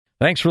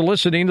Thanks for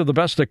listening to the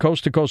Best of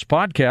Coast to Coast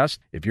podcast.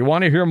 If you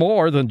want to hear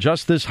more than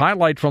just this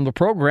highlight from the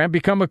program,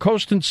 become a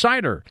Coast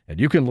Insider, and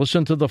you can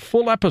listen to the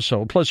full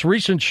episode, plus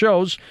recent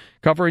shows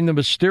covering the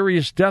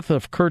mysterious death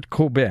of Kurt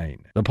Cobain,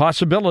 the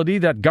possibility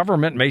that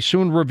government may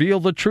soon reveal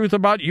the truth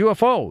about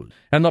UFOs,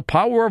 and the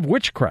power of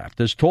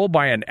witchcraft as told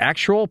by an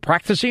actual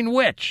practicing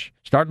witch.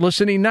 Start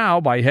listening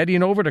now by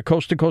heading over to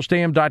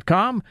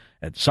coasttocoastam.com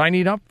and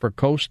signing up for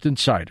Coast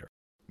Insider.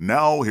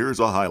 Now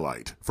here's a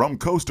highlight from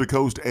Coast to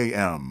Coast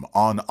AM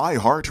on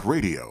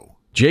iHeartRadio.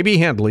 J.B.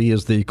 Handley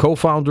is the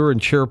co-founder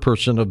and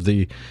chairperson of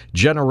the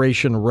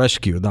Generation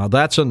Rescue. Now,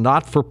 that's a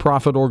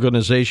not-for-profit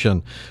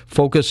organization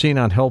focusing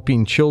on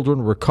helping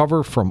children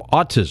recover from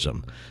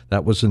autism.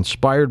 That was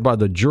inspired by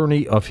the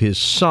journey of his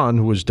son,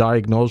 who was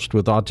diagnosed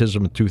with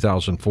autism in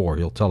 2004.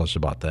 He'll tell us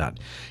about that.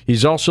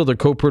 He's also the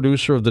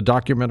co-producer of the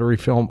documentary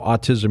film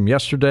Autism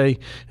Yesterday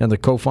and the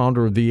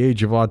co-founder of the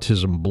Age of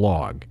Autism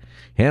blog.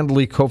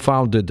 Handley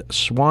co-founded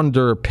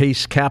Swander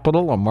Pace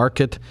Capital, a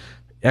market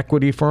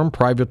equity firm,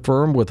 private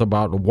firm with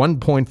about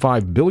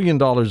 $1.5 billion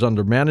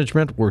under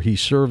management, where he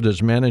served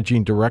as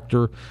managing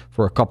director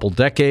for a couple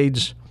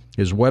decades.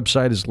 His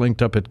website is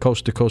linked up at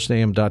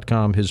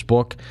coasttocoastam.com. His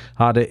book,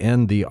 How to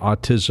End the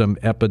Autism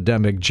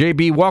Epidemic.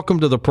 JB, welcome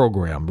to the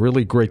program.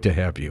 Really great to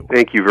have you.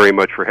 Thank you very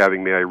much for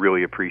having me. I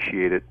really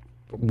appreciate it.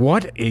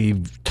 What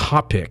a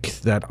topic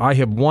that I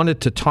have wanted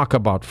to talk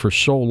about for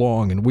so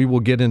long, and we will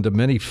get into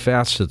many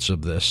facets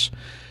of this.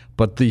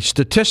 But the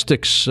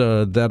statistics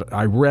that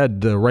I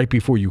read right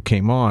before you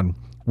came on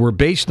were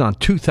based on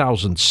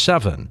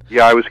 2007.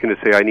 Yeah, I was going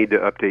to say I need to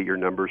update your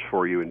numbers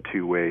for you in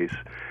two ways.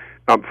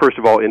 First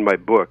of all, in my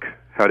book,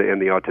 How to End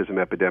the Autism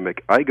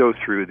Epidemic, I go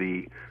through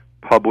the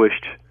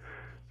published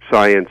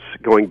science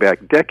going back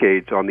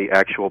decades on the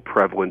actual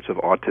prevalence of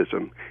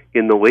autism.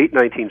 In the late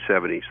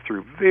 1970s,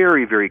 through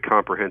very, very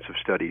comprehensive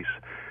studies,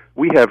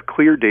 we have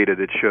clear data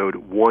that showed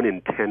 1 in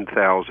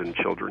 10,000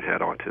 children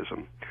had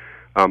autism.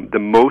 The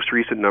most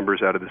recent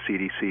numbers out of the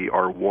CDC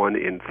are 1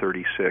 in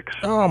 36.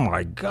 Oh,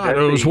 my God.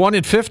 It was 1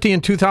 in 50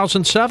 in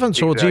 2007,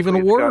 so exactly. It's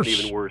even worse.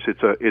 It's even worse.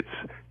 It's a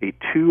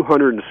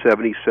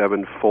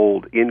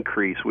 277-fold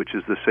increase, which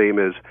is the same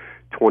as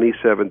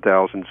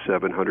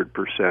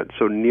 27,700%.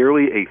 So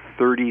nearly a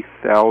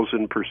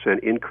 30,000%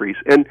 increase.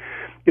 And,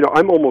 you know,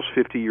 I'm almost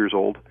 50 years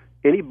old.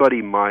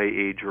 Anybody my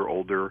age or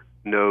older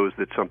knows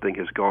that something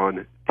has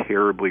gone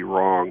terribly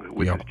wrong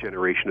with this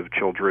generation of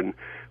children.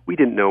 We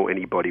didn't know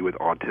anybody with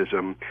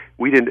autism.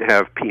 We didn't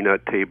have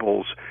peanut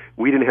tables.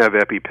 We didn't have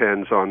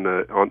EpiPens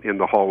in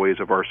the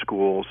hallways of our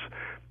schools.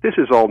 This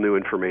is all new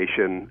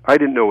information. I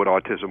didn't know what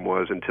autism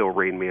was until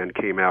Rain Man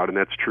came out, and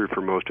that's true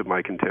for most of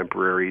my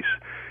contemporaries.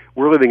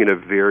 We're living in a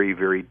very,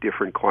 very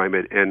different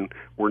climate, and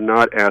we're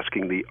not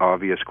asking the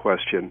obvious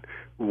question.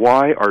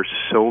 Why are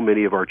so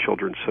many of our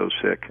children so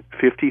sick?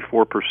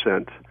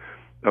 54%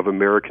 of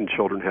American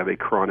children have a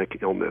chronic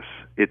illness.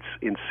 It's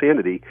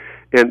insanity,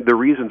 and the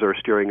reasons are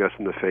staring us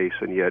in the face,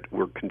 and yet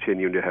we're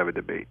continuing to have a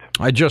debate.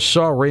 I just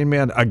saw Rain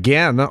Man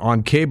again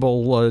on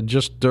cable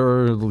just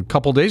a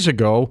couple days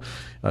ago.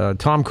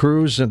 Tom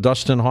Cruise and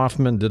Dustin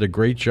Hoffman did a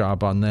great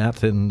job on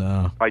that. And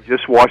I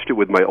just watched it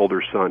with my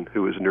older son,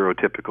 who is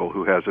neurotypical,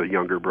 who has a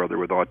younger brother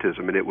with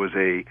autism, and it was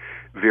a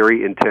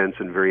very intense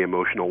and very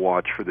emotional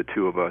watch for the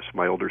two of us.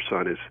 My older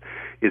son is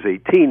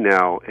 18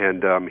 now,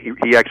 and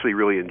he actually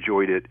really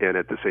enjoyed it, and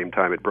at the same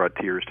time it brought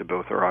tears to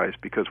both our eyes,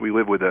 because we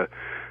live with a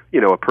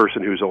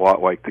person who's a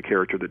lot like the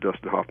character that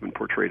Dustin Hoffman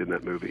portrayed in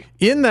that movie.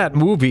 In that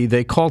movie,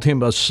 they called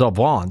him a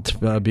savant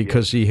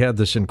because he had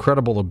this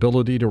incredible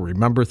ability to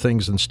remember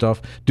things and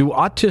stuff. Do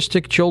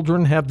autistic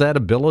children have that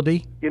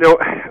ability?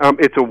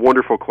 It's a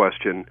wonderful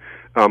question.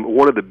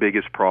 One of the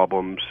biggest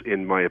problems,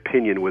 in my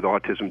opinion, with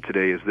autism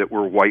today is that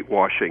we're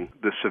whitewashing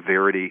the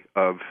severity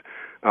of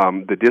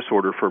the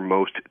disorder for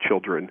most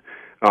children.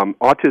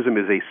 Autism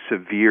is a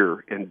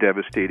severe and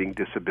devastating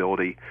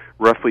disability.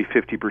 Roughly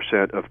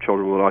 50% of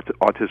children with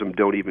autism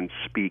don't even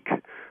speak.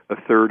 A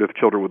third of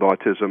children with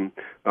autism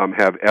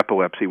have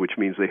epilepsy, which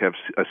means they have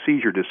a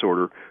seizure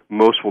disorder.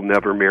 Most will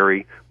never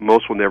marry.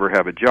 Most will never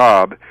have a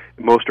job.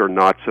 Most are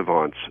not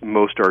savants.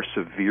 Most are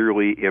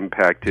severely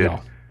impacted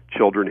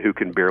children who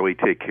can barely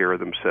take care of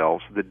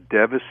themselves. The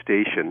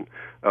devastation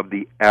of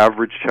the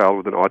average child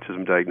with an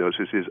autism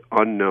diagnosis is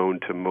unknown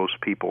to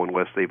most people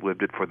unless they've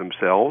lived it for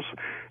themselves,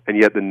 and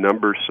yet the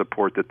numbers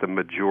support that the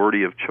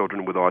majority of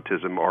children with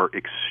autism are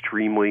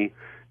extremely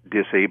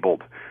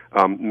disabled.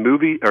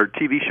 Movie or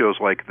TV shows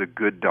like The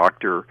Good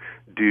Doctor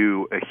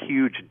do a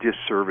huge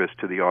disservice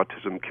to the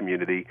autism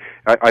community.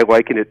 I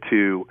liken it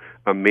to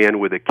a man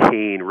with a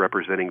cane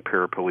representing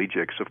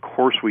paraplegics. Of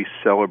course, we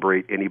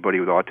celebrate anybody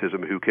with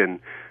autism who can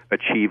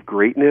achieve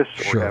greatness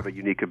or have a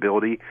unique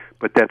ability,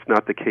 but that's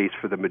not the case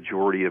for the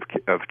majority of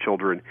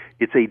children.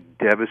 It's a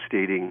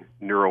devastating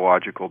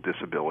neurological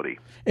disability.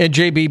 And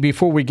JB,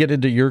 before we get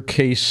into your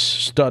case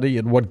study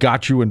and what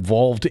got you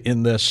involved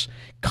in this,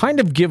 kind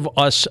of give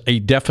us a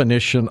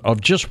definition of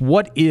just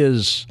what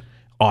is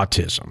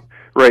autism.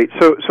 Right.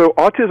 So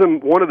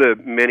autism, one of the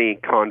many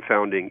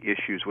confounding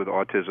issues with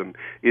autism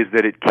is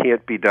that it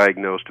can't be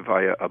diagnosed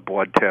via a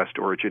blood test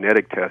or a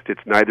genetic test.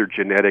 It's neither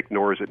genetic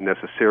nor is it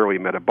necessarily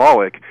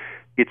metabolic.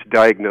 It's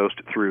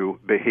diagnosed through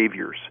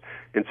behaviors.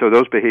 And so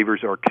those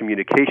behaviors are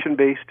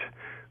communication-based,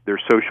 they're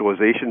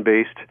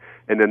socialization-based,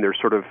 and then they're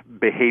sort of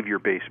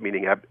behavior-based,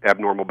 meaning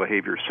abnormal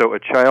behaviors. So a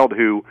child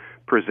who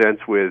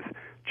presents with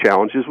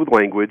challenges with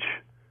language,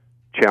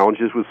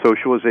 challenges with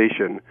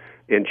socialization,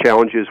 and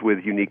challenges with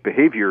unique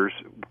behaviors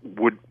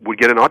would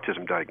get an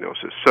autism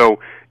diagnosis. So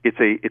it's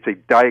a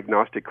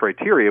diagnostic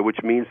criteria, which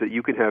means that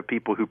you can have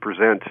people who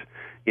present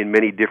in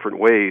many different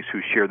ways who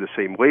share the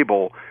same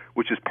label,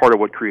 which is part of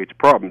what creates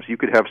problems. You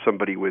could have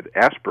somebody with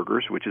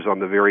Asperger's, which is on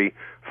the very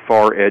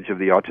far edge of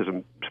the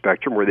autism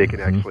spectrum, where they can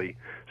actually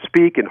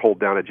speak and hold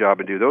down a job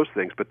and do those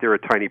things, but they're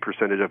a tiny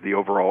percentage of the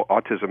overall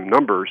autism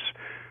numbers.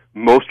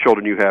 Most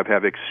children you have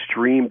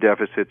extreme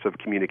deficits of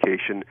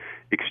communication,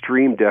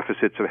 extreme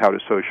deficits of how to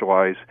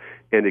socialize,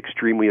 and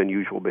extremely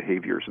unusual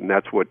behaviors, and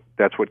that's what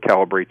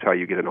calibrates how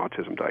you get an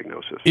autism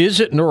diagnosis. Is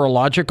it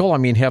neurological? I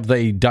mean, have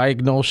they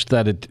diagnosed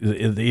that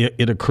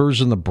it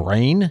occurs in the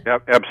brain?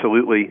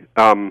 Absolutely.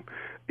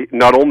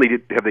 Not only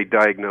have they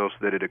diagnosed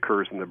that it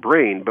occurs in the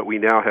brain, but we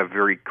now have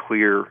very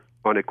clear,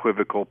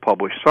 unequivocal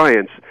published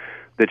science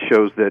that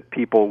shows that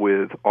people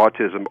with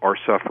autism are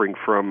suffering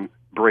from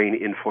brain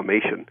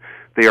inflammation.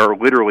 They are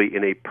literally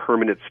in a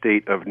permanent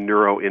state of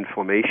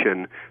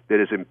neuroinflammation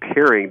that is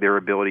impairing their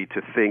ability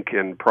to think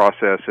and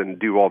process and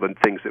do all the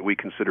things that we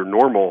consider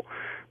normal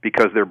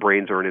because their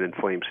brains are in an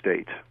inflamed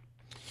state.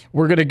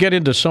 We're going to get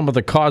into some of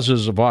the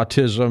causes of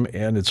autism,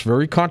 and it's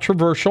very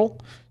controversial.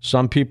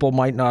 Some people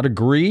might not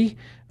agree,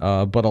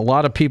 but a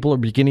lot of people are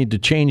beginning to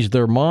change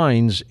their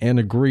minds and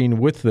agreeing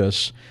with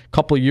this. A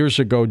couple of years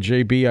ago,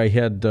 JB, I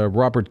had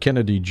Robert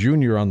Kennedy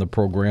Jr. on the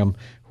program,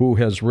 who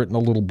has written a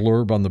little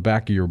blurb on the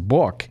back of your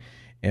book.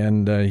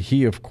 And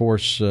he, of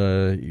course,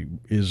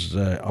 is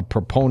a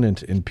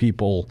proponent in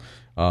people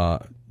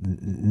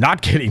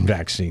not getting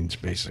vaccines,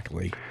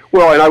 basically.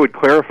 Well, and I would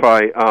clarify,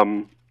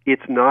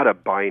 it's not a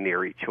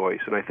binary choice.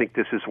 And I think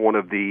this is one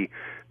of the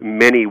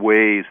many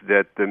ways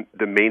that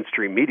the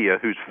mainstream media,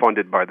 who's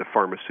funded by the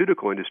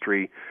pharmaceutical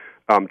industry,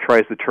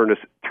 tries to turn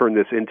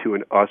this into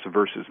an us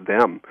versus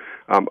them.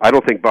 I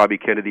don't think Bobby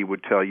Kennedy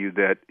would tell you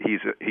that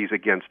he's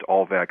against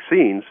all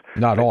vaccines.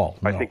 Not all.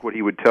 No. I think what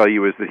he would tell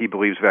you is that he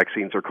believes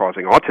vaccines are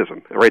causing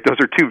autism. Right? Those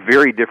are two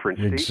very different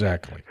statements.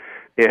 Exactly.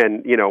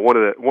 And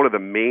one of the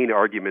main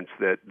arguments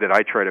that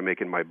I try to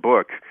make in my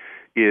book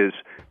is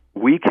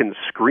we can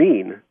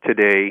screen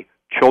today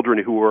children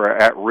who are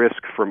at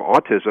risk from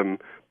autism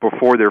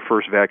before their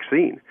first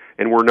vaccine,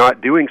 and we're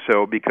not doing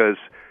so because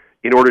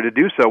in order to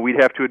do so,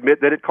 we'd have to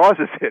admit that it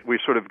causes it. We've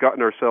sort of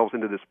gotten ourselves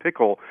into this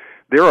pickle.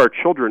 There are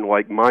children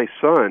like my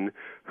son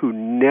who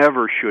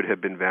never should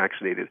have been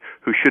vaccinated,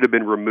 who should have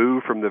been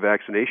removed from the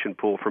vaccination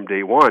pool from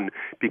day one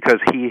because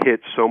he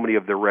hit so many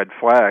of the red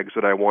flags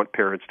that I want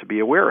parents to be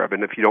aware of.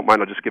 And if you don't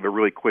mind, I'll just give a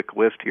really quick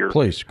list here.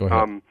 Please, go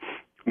ahead.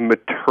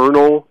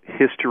 Maternal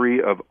history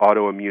of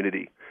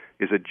autoimmunity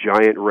is a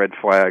giant red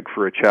flag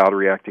for a child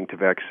reacting to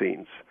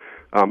vaccines.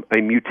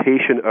 A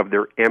mutation of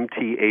their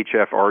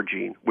MTHFR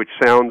gene, which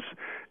sounds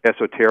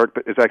esoteric,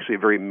 but is actually a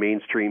very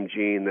mainstream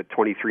gene that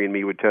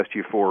 23andMe would test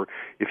you for.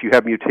 If you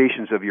have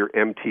mutations of your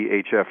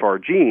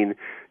MTHFR gene,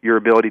 your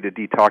ability to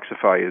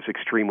detoxify is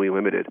extremely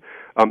limited.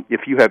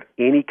 If you have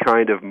any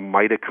kind of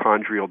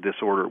mitochondrial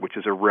disorder, which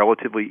is a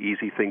relatively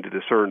easy thing to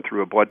discern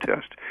through a blood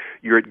test,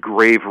 you're at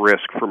grave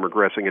risk from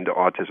regressing into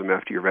autism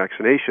after your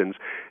vaccinations.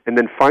 And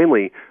then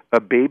finally, a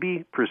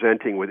baby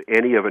presenting with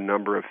any of a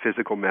number of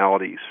physical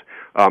maladies,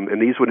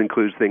 and these would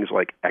include things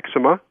like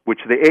eczema, which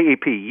the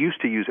AAP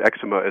used to use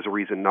eczema as a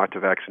reason not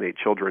to vaccinate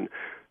children,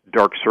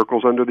 dark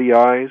circles under the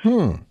eyes,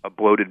 a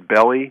bloated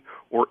belly,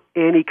 or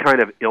any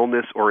kind of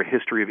illness or a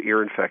history of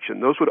ear infection.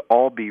 Those would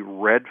all be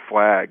red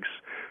flags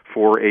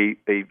for a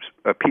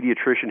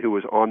pediatrician who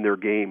was on their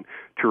game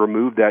to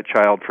remove that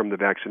child from the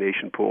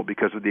vaccination pool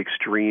because of the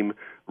extreme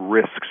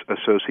risks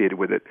associated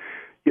with it.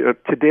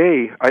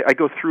 Today, I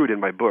go through it in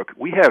my book.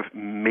 We have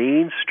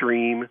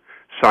mainstream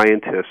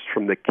scientists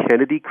from the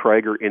Kennedy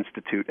Krieger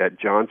Institute at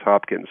Johns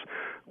Hopkins,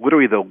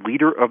 literally the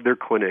leader of their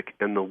clinic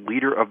and the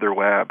leader of their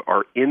lab,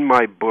 are in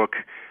my book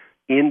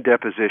in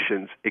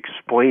depositions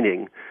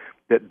explaining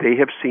that they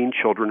have seen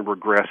children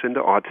regress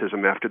into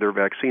autism after their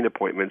vaccine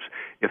appointments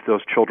if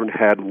those children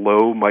had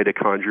low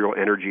mitochondrial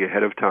energy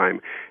ahead of time.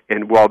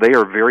 And while they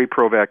are very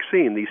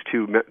pro-vaccine, these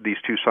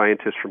two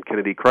scientists from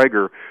Kennedy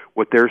Krieger,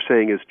 what they're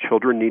saying is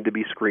children need to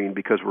be screened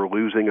because we're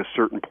losing a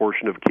certain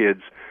portion of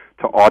kids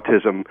to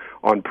autism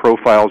on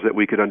profiles that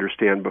we could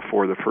understand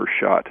before the first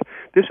shot.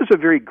 This is a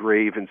very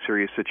grave and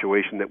serious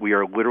situation that we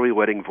are literally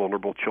letting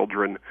vulnerable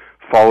children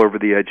fall over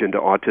the edge into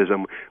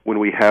autism when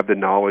we have the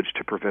knowledge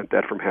to prevent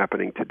that from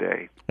happening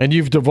today. And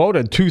you've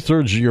devoted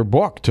 2/3 of your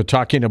book to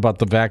talking about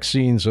the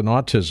vaccines and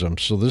autism,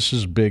 so this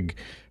is big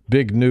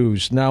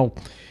news. Now,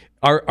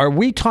 Are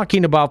we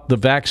talking about the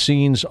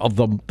vaccines of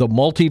the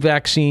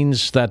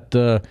multi-vaccines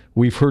that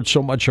we've heard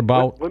so much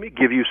about? Let me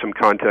give you some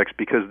context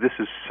because this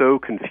is so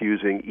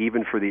confusing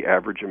even for the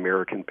average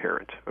American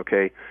parent,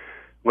 okay?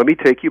 Let me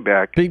take you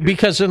back.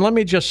 Because, and let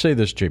me just say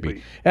this, JB.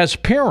 Please. As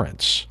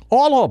parents,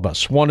 all of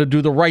us want to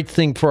do the right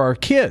thing for our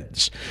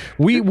kids.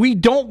 We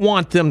don't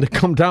want them to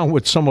come down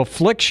with some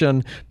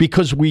affliction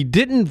because we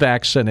didn't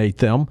vaccinate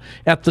them.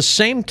 At the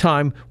same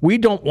time, we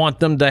don't want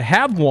them to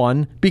have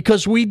one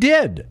because we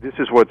did. This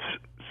is what's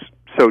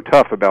so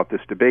tough about this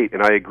debate,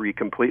 and I agree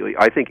completely.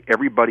 I think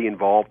everybody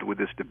involved with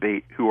this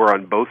debate who are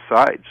on both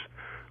sides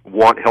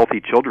want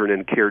healthy children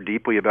and care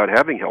deeply about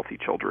having healthy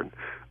children.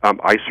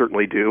 I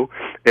certainly do,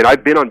 and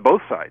I've been on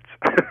both sides.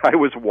 I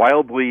was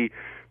wildly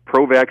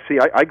pro-vaccine.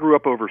 I grew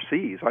up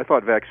overseas. I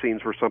thought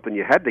vaccines were something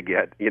you had to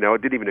get. You know,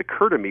 it didn't even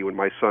occur to me when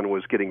my son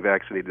was getting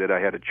vaccinated that I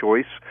had a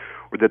choice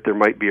or that there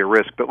might be a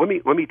risk. But let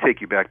me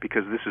take you back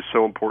because this is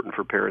so important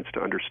for parents to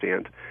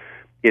understand.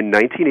 In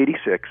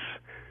 1986,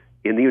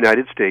 in the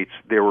United States,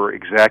 there were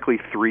exactly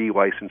 3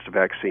 licensed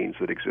vaccines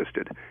that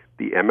existed: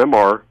 the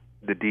MMR,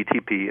 the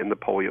DTP, and the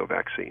polio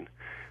vaccine.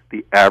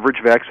 The average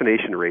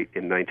vaccination rate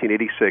in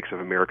 1986 of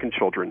American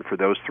children for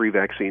those 3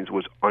 vaccines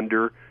was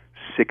under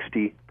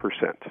 60%.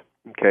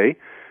 Okay?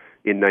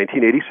 In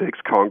 1986,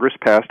 Congress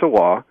passed a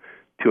law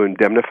to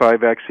indemnify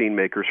vaccine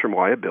makers from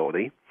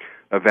liability.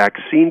 A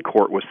vaccine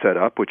court was set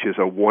up, which is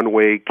a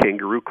one-way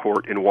kangaroo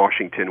court in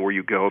Washington where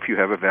you go if you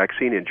have a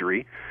vaccine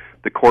injury.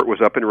 The court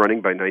was up and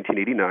running by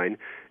 1989,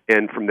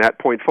 and from that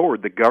point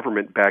forward, the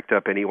government backed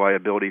up any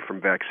liability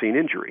from vaccine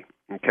injury.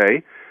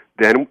 Okay?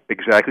 Then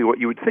exactly what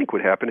you would think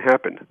would happen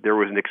happened. There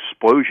was an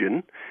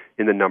explosion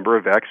in the number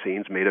of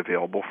vaccines made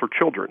available for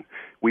children.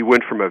 We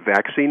went from a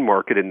vaccine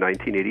market in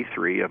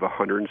 1983 of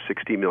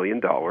 $160 million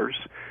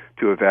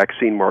to a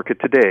vaccine market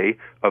today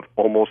of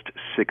almost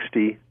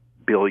 $60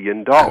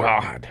 billion.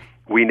 God.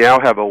 We now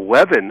have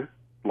 11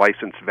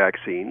 licensed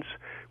vaccines,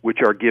 which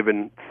are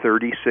given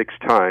 36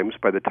 times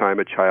by the time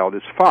a child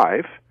is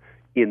 5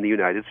 in the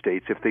United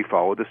States if they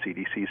follow the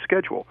CDC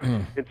schedule.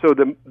 And so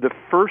the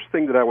first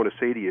thing that I want to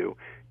say to you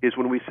is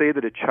when we say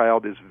that a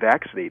child is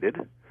vaccinated,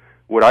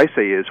 what I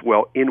say is,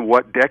 well, in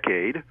what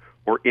decade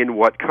or in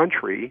what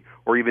country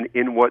or even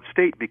in what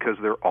state, because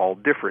they're all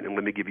different. And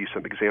let me give you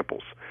some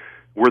examples.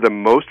 We're the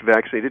most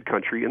vaccinated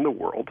country in the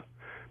world.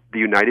 The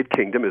United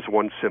Kingdom, is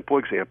one simple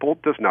example,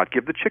 does not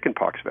give the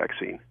chickenpox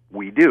vaccine.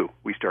 We do.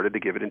 We started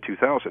to give it in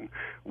 2000.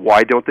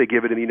 Why don't they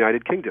give it in the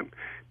United Kingdom?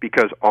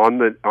 Because on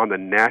the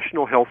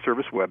National Health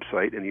Service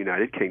website in the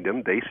United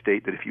Kingdom, they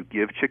state that if you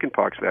give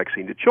chickenpox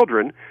vaccine to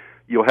children,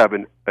 you'll have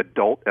an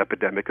adult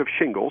epidemic of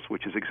shingles,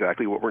 which is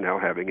exactly what we're now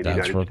having in the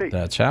United States.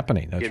 That's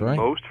happening. That's right. In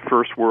most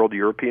first world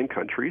European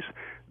countries,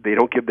 they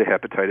don't give the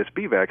hepatitis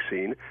B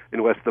vaccine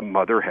unless the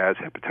mother has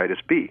hepatitis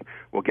B.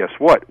 Well, guess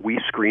what? We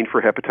screen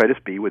for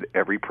hepatitis B with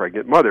every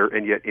pregnant mother,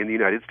 and yet in the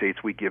United States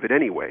we give it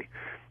anyway.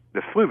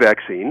 The flu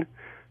vaccine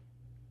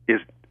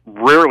is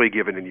rarely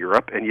given in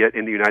Europe, and yet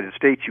in the United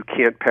States you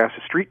can't pass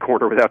a street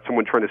corner without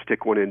someone trying to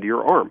stick one into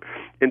your arm.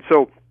 And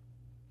so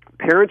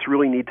parents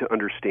really need to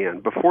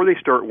understand, before they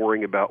start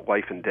worrying about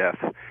life and death,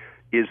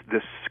 is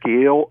the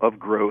scale of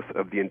growth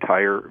of the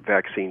entire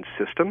vaccine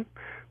system,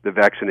 the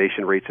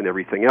vaccination rates and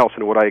everything else.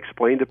 And what I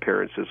explain to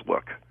parents is,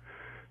 look,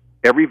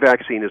 every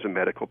vaccine is a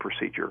medical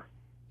procedure.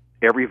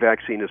 Every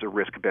vaccine is a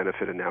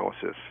risk-benefit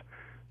analysis.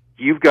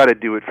 You've got to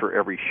do it for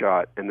every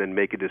shot and then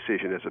make a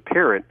decision as a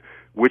parent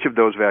which of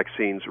those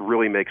vaccines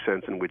really make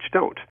sense and which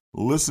don't.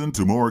 Listen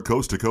to more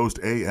Coast to Coast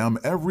AM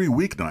every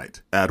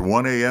weeknight at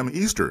 1 a.m.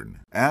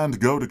 Eastern and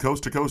go to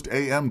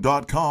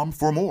coasttocoastam.com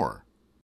for more.